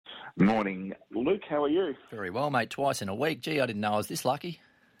Morning, Luke. How are you? Very well, mate. Twice in a week. Gee, I didn't know I was this lucky.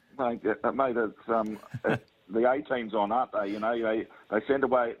 Mate, it's the A team's on, aren't they? You know, they send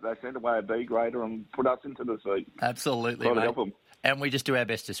away a B grader and put us into the sea. Absolutely, Try to mate. help them. And we just do our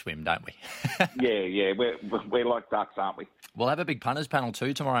best to swim, don't we? Yeah, we're like ducks, aren't we? We'll have a big punters panel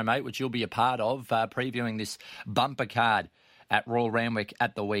too tomorrow, mate, which you'll be a part of, previewing this bumper card at Royal Randwick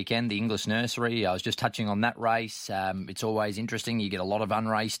at the weekend, the English Nursery. I was just touching on that race. It's always interesting. You get a lot of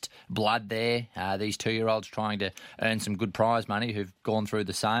unraced blood there. These 2-year-olds trying to earn some good prize money who've gone through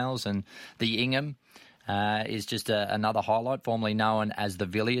the sales. And the Ingham is just another highlight, formerly known as the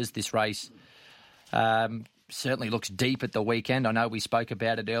Villiers. This race certainly looks deep at the weekend. I know we spoke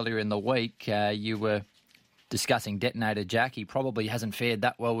about it earlier in the week. You were discussing Detonator Jack. He probably hasn't fared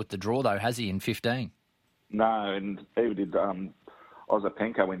that well with the draw, though, has he, in 15? No, and even did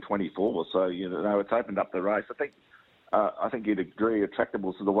Ozapenko in 24. So it's opened up the race. I think you'd agree.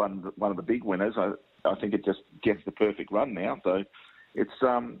 Attractable's the one of the big winners. I think it just gets the perfect run now. So it's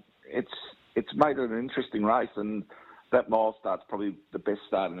made it an interesting race, and that mile start's probably the best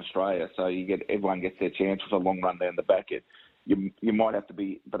start in Australia. So everyone gets their chance with a long run down the back. You might have to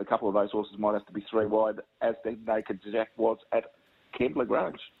be, but a couple of those horses might have to be 3 wide, as the Naked Jack was at Kembla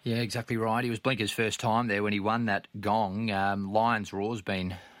Grange. Yeah, exactly right. He was Blinker's first time there when he won that gong. Lions Raw's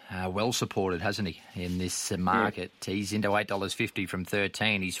been well supported, hasn't he, in this market? Yeah. He's into $8.50 from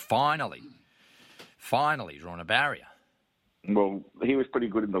 13. He's finally drawn a barrier. Well, he was pretty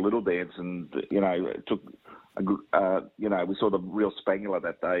good in the Little Dance, and it took a good. We saw the real Spangler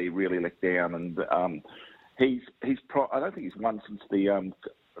that day really let down, and I don't think he's won since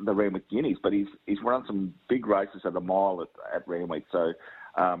the Randwick Guineas, but he's run some big races at a mile at Randwick. So,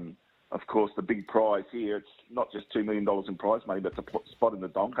 of course, the big prize here, it's not just $2 million in prize money, but it's a spot in the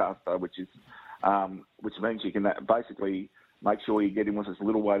Doncaster, which means you can basically make sure you get in with as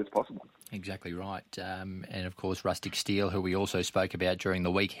little weight as possible. Exactly right. And, of course, Rustic Steel, who we also spoke about during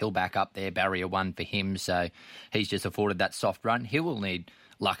the week, he'll back up there, barrier 1 for him. So he's just afforded that soft run. He will need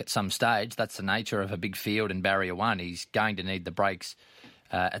luck at some stage. That's the nature of a big field in barrier 1. He's going to need the breaks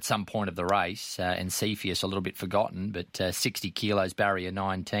at some point of the race, and Cepheus a little bit forgotten, but 60 kilos, barrier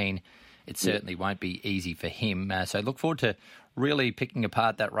 19, it certainly won't be easy for him. So look forward to really picking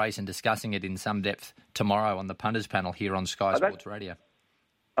apart that race and discussing it in some depth tomorrow on the punters panel here on Sky Sports Radio.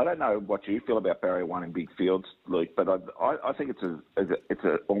 I don't know what you feel about barrier 1 in big fields, Luke, but I think it's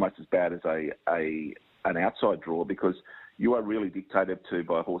almost as bad as an outside draw, because you are really dictated to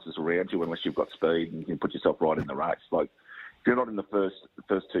by horses around you unless you've got speed and you can put yourself right in the race. Like, if you're not in the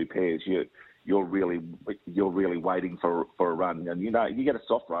first 2 pairs, you're really waiting for a run, and you get a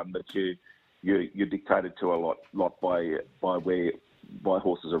soft run, but you're dictated to a lot by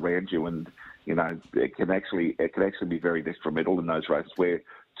horses around you, and it can actually be very detrimental in those races where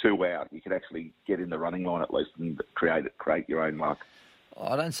 2 out, you can actually get in the running line at least and create your own luck.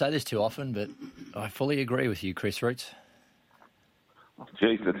 I don't say this too often, but I fully agree with you, Chris Roots. Oh,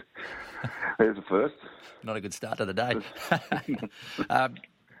 geez, there's a first. Not a good start to the day.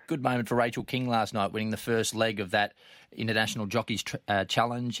 Good moment for Rachel King last night, winning the first leg of that International Jockeys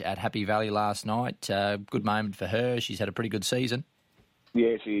Challenge at Happy Valley last night. Good moment for her. She's had a pretty good season.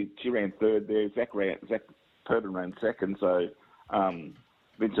 Yeah, she ran third there. Zach Purden ran second. So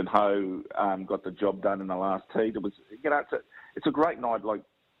Vincent Ho got the job done in the last heat. It was, it's a great night. Like,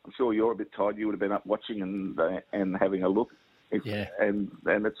 I'm sure you're a bit tired. You would have been up watching and having a look. And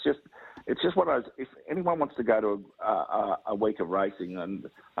it's just one of those. If anyone wants to go to a week of racing, and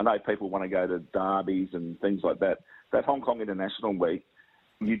I know people want to go to derbies and things like that, that Hong Kong International Week,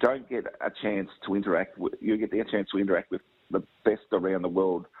 you don't get a chance to interact with. You get a chance to interact with the best around the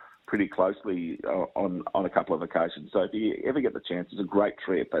world pretty closely on a couple of occasions. So if you ever get the chance, it's a great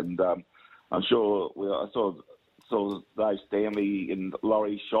trip, and I'm sure I saw Dave Stanley and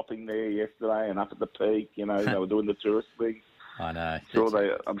Laurie shopping there yesterday, and up at the Peak. They were doing the tourist thing. I know.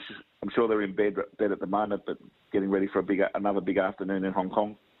 I'm sure they're in bed at the moment, but getting ready for another big afternoon in Hong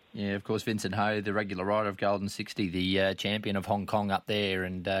Kong. Yeah, of course, Vincent Ho, the regular rider of Golden 60, the champion of Hong Kong up there,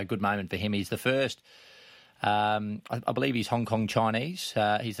 and good moment for him. He's the first, I believe he's Hong Kong Chinese.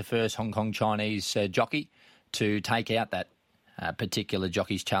 He's the first Hong Kong Chinese jockey to take out that particular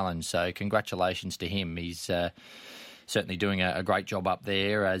Jockeys Challenge. So congratulations to him. He's certainly doing a great job up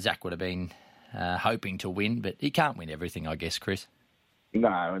there. Zach would have been hoping to win, but he can't win everything, I guess, Chris.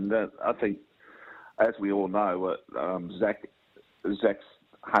 No, and I think, as we all know, Zach's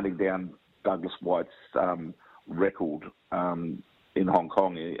hunting down Douglas White's record in Hong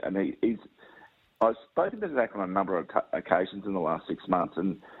Kong, and I've spoken to Zach on a number of occasions in the last 6 months,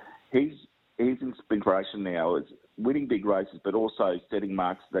 and his inspiration now is winning big races, but also setting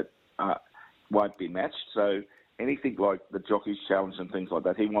marks that won't be matched. So anything like the Jockeys Challenge and things like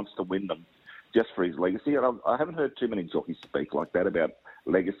that, he wants to win them just for his legacy. And I haven't heard too many jockeys speak like that about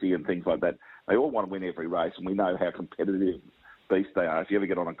legacy and things like that. They all want to win every race, and we know how competitive beasts they are. If you ever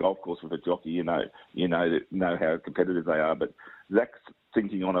get on a golf course with a jockey, you know how competitive they are. But Zach's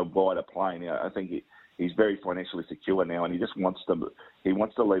thinking on a wider plane. I think he's very financially secure now, and he just wants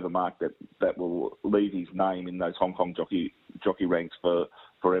to leave a mark that will leave his name in those Hong Kong jockey ranks for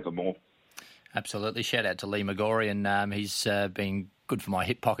forevermore. Absolutely. Shout out to Lee McGorry, and he's been good for my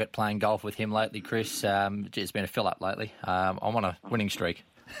hip pocket playing golf with him lately, Chris. It's been a fill-up lately. I'm on a winning streak.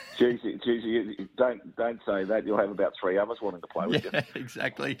 Geez, don't say that. You'll have about 3 others wanting to play with you.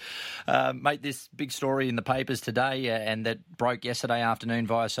 Exactly. Mate, this big story in the papers today and that broke yesterday afternoon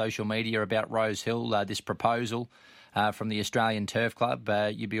via social media about Rose Hill, this proposal from the Australian Turf Club.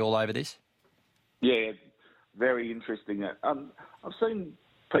 You'd be all over this? Yeah, very interesting. I've seen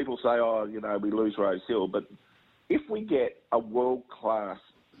people say, we lose Rose Hill, but if we get a world-class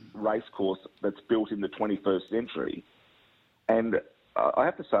racecourse that's built in the 21st century, and I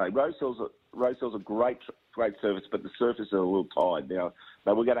have to say, Rose Hill's a great surface, but the surface is a little tired now.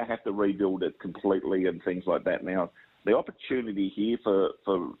 We're going to have to rebuild it completely and things like that. Now, the opportunity here for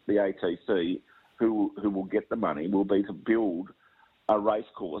the ATC, who will get the money, will be to build a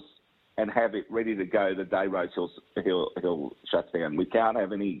racecourse and have it ready to go the day Rose Hill shuts down. We can't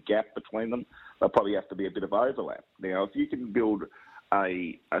have any gap between them. There'll probably have to be a bit of overlap. Now, if you can build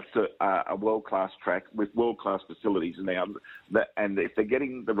a world-class track with world-class facilities now, and if they're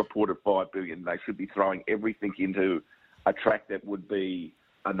getting the reported $5 billion, they should be throwing everything into a track that would be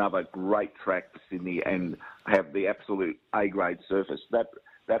another great track for Sydney and have the absolute A-grade surface.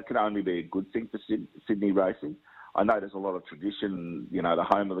 That can only be a good thing for Sydney racing. I know there's a lot of tradition, the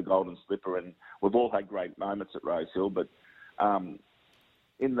home of the Golden Slipper, and we've all had great moments at Rose Hill. But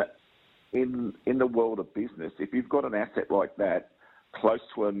in the world of business, if you've got an asset like that close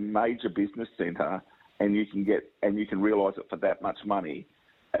to a major business centre, and you can realise it for that much money,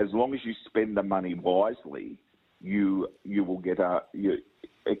 as long as you spend the money wisely, you will get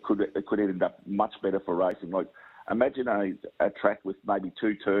it could end up much better for racing. Like, imagine a track with maybe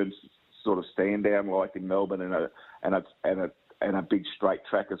 2 turns, sort of stand down like in Melbourne, and a big straight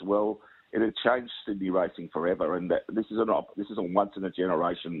track as well. It'd change Sydney racing forever, and this is a once in a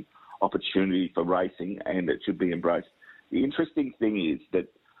generation opportunity for racing, and it should be embraced. The interesting thing is that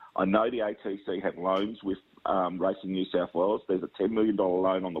I know the ATC have loans with Racing New South Wales. There's a $10 million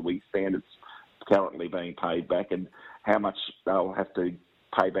loan on the wing stand. It's currently being paid back, and how much they'll have to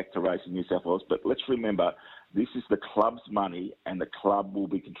pay back to Racing New South Wales. But let's remember, this is the club's money, and the club will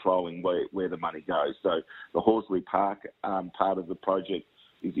be controlling where the money goes. So the Horsley Park part of the project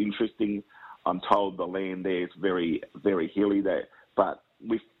is interesting. I'm told the land there is very, very hilly there, but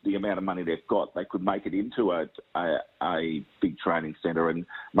with the amount of money they've got, they could make it into a big training centre and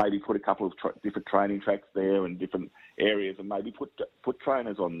maybe put a couple of different training tracks there and different areas, and maybe put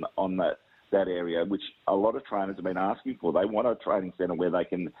trainers on that area, which a lot of trainers have been asking for. They want a training centre where they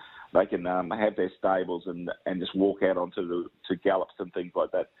can have their stables and just walk out onto to gallops and things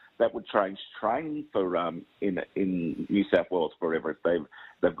like that. That would change training for in New South Wales forever if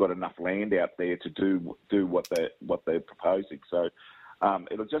they've got enough land out there to do what they're proposing. So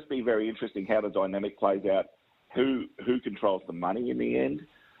it'll just be very interesting how the dynamic plays out. Who controls the money in the end?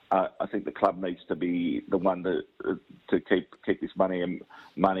 I think the club needs to be the one to keep this money and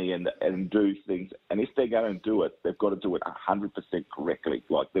do things. And if they're going to do it, they've got to do it 100% correctly.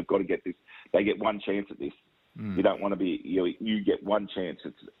 Like, they've got to get this. They get one chance at this. You don't want to be. You get one chance.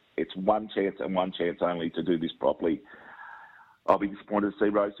 It's one chance and one chance only to do this properly. I'll be disappointed to see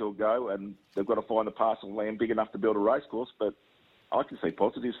Rose Hill go, and they've got to find a parcel of land big enough to build a racecourse. But I can see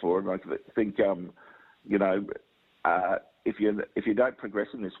positives for it. I think if you don't progress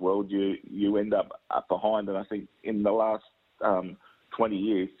in this world, you end up behind. And I think in the last 20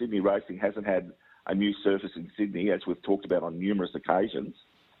 years, Sydney racing hasn't had a new surface in Sydney, as we've talked about on numerous occasions.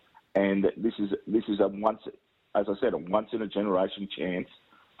 And this is a once in a generation chance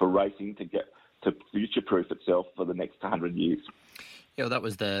for racing to future-proof itself for the next 100 years. Yeah, well, that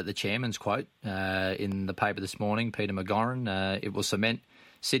was the chairman's quote in the paper this morning, Peter McGorran. It will cement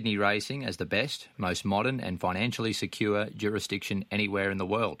Sydney racing as the best, most modern and financially secure jurisdiction anywhere in the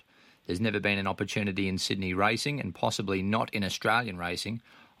world. There's never been an opportunity in Sydney racing, and possibly not in Australian racing,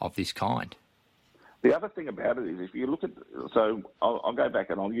 of this kind. The other thing about it is, if you look at... So I'll go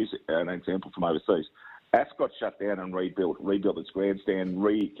back and I'll use an example from overseas. Ascot shut down and rebuilt its grandstand,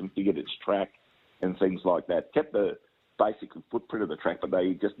 reconfigured its track and things like that. Kept the basic footprint of the track, but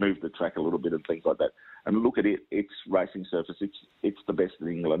they just moved the track a little bit and things like that. And look at it, its racing surface. It's the best in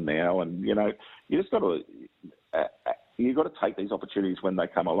England now, and you just got to take these opportunities when they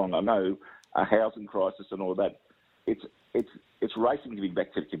come along. I know a housing crisis and all that. It's racing giving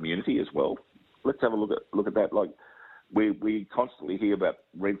back to the community as well. Let's have a look at that. Like we constantly hear about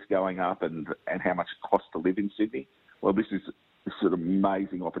rents going up and how much it costs to live in Sydney. Well, this is an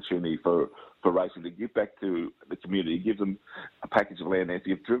amazing opportunity for racing to give back to the community, give them a package of land. If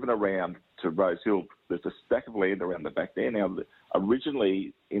you've driven around to Rose Hill, there's a stack of land around the back there. Now,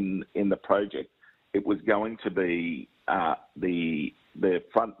 originally in the project, it was going to be the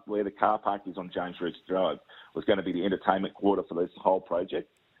front where the car park is on James Reach Drive was going to be the entertainment quarter for this whole project.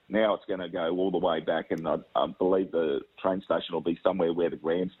 Now it's going to go all the way back, and I believe the train station will be somewhere where the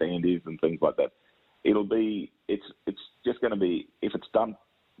grandstand is and things like that. It's just going to be, if it's done,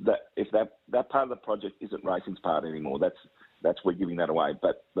 if that part of the project isn't racing's part anymore, that's we're giving that away.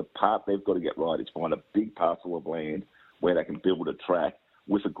 But the part they've got to get right is find a big parcel of land where they can build a track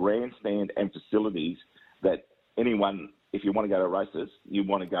with a grandstand and facilities that anyone, if you want to go to races, you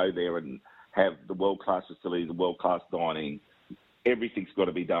want to go there and have the world-class facilities, the world-class dining. Everything's got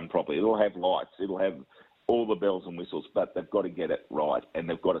to be done properly. It'll have lights. It'll have all the bells and whistles, but they've got to get it right, and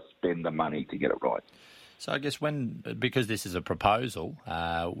they've got to spend the money to get it right. So I guess because this is a proposal,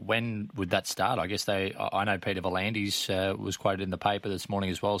 when would that start? I guess I know Peter Volandis was quoted in the paper this morning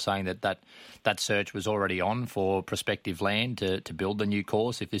as well, saying that search was already on for prospective land to build the new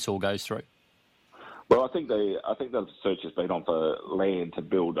course if this all goes through. Well, I think the search has been on for land to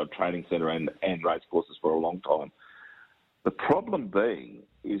build a training centre and race courses for a long time. The problem being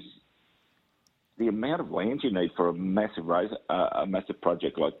is the amount of land you need for a massive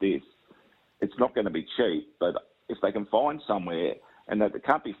project like this. It's not going to be cheap, but if they can find somewhere, and that it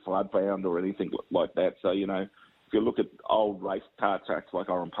can't be flood-bound or anything like that. So, if you look at old race car tracks like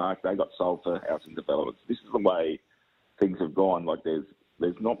Oran Park, they got sold for housing developments. This is the way things have gone. Like there's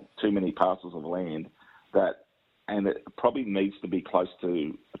not too many parcels of land and it probably needs to be close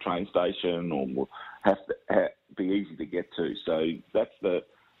to a train station or will have to be easy to get to. So that's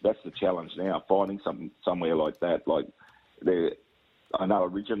the challenge now, finding somewhere like that. Like I know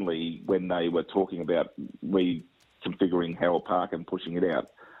originally when they were talking about reconfiguring Howard Park and pushing it out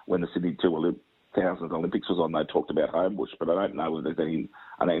when the Sydney 2000 Olympics was on, they talked about Homebush, but I don't know if there's any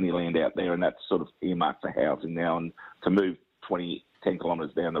land out there, and that's sort of earmarked for housing now. And to move 10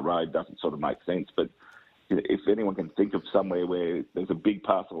 kilometres down the road doesn't sort of make sense. But if anyone can think of somewhere where there's a big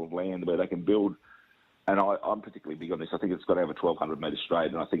parcel of land where they can build, and I'm particularly big on this, I think it's got to have a 1,200 metre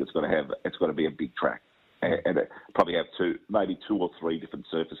straight, and I think it's got to be a big track. And it probably have maybe two or three different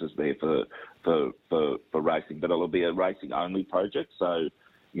surfaces there for racing, but it'll be a racing only project. So,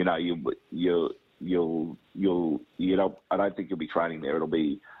 I don't think you'll be training there. It'll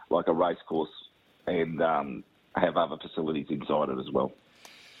be like a race course and have other facilities inside it as well.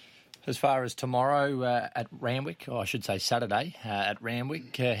 As far as tomorrow at Randwick, or I should say Saturday at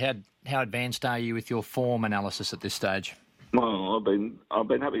Randwick, how advanced are you with your form analysis at this stage? Well, I've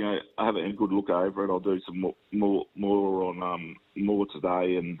been having a good look over it. I'll do some more on more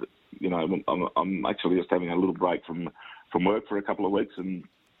today, and I'm actually just having a little break from work for a couple of weeks. And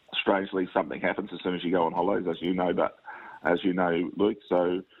strangely, something happens as soon as you go on holidays, as you know, Luke.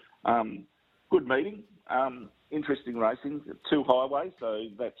 So, good meeting, interesting racing. 2 highways, so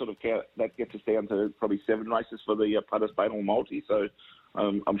that that gets us down to probably 7 races for the Putters Panel Multi. So,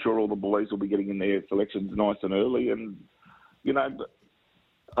 I'm sure all the boys will be getting in their selections nice and early, and.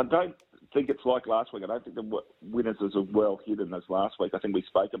 I don't think it's like last week. I don't think the winners is as well hidden as last week. I think we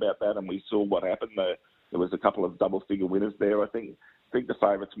spoke about that and we saw what happened. There was a couple of double-figure winners there. I think the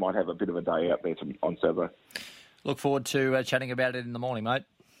favourites might have a bit of a day out there on Saturday. Look forward to chatting about it in the morning, mate.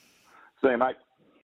 See you, mate.